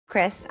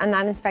Chris, I'm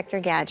not Inspector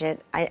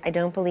Gadget. I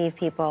don't believe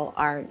people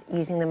are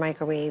using the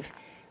microwave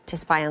to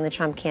spy on the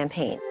Trump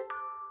campaign.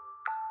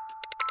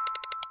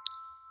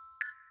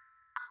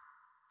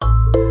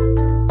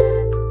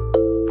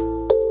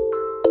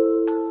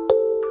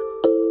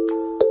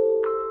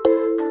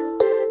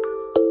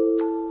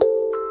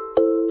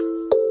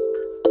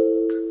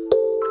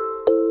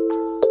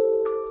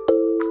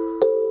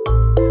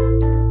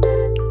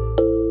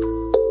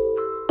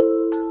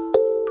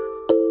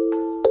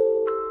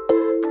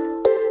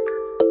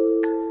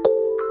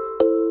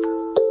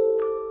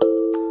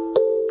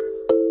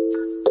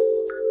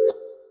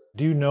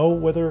 Do you know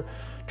whether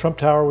Trump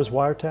Tower was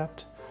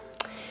wiretapped?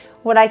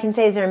 What I can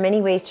say is there are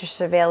many ways to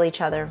surveil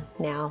each other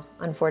now,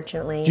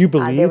 unfortunately. Do you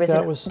believe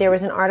there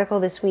was an article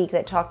this week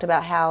that talked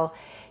about how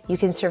you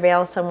can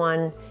surveil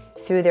someone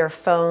through their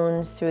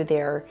phones, through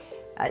their,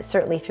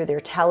 certainly through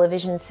their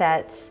television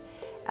sets,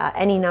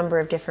 any number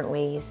of different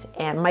ways,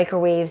 and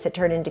microwaves that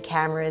turn into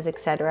cameras,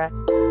 etc.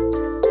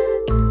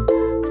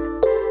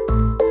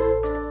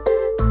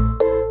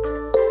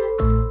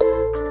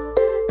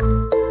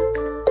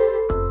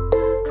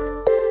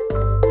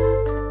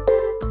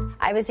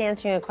 I was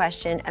answering a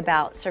question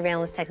about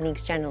surveillance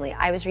techniques generally.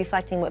 I was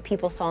reflecting what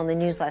people saw in the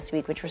news last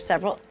week, which were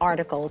several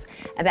articles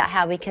about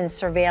how we can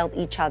surveil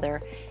each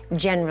other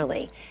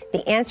generally.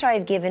 The answer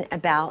I've given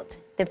about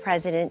the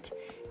president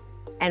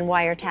and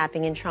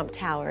wiretapping in Trump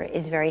Tower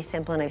is very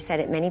simple, and I've said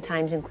it many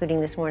times, including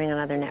this morning on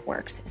other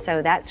networks.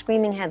 So that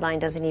screaming headline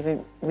doesn't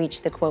even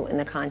reach the quote and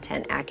the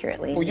content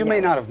accurately. Well, you may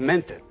not have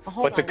meant it,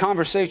 but the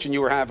conversation you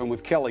were having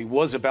with Kelly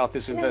was about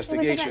this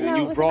investigation, and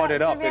you brought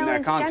it up in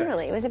that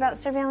context. It was about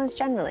surveillance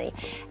generally.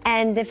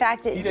 And the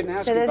fact that... He didn't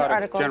ask you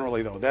about it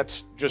generally, though.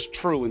 That's just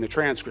true in the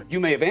transcript. You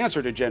may have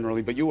answered it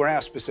generally, but you were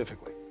asked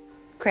specifically.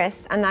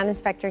 Chris, I'm not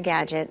Inspector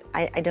Gadget.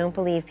 I don't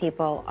believe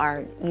people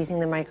are using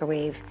the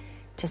microwave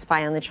to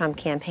spy on the Trump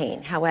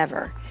campaign.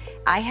 However,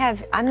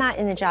 I'm not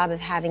in the job of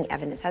having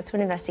evidence. That's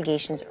what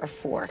investigations are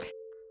for.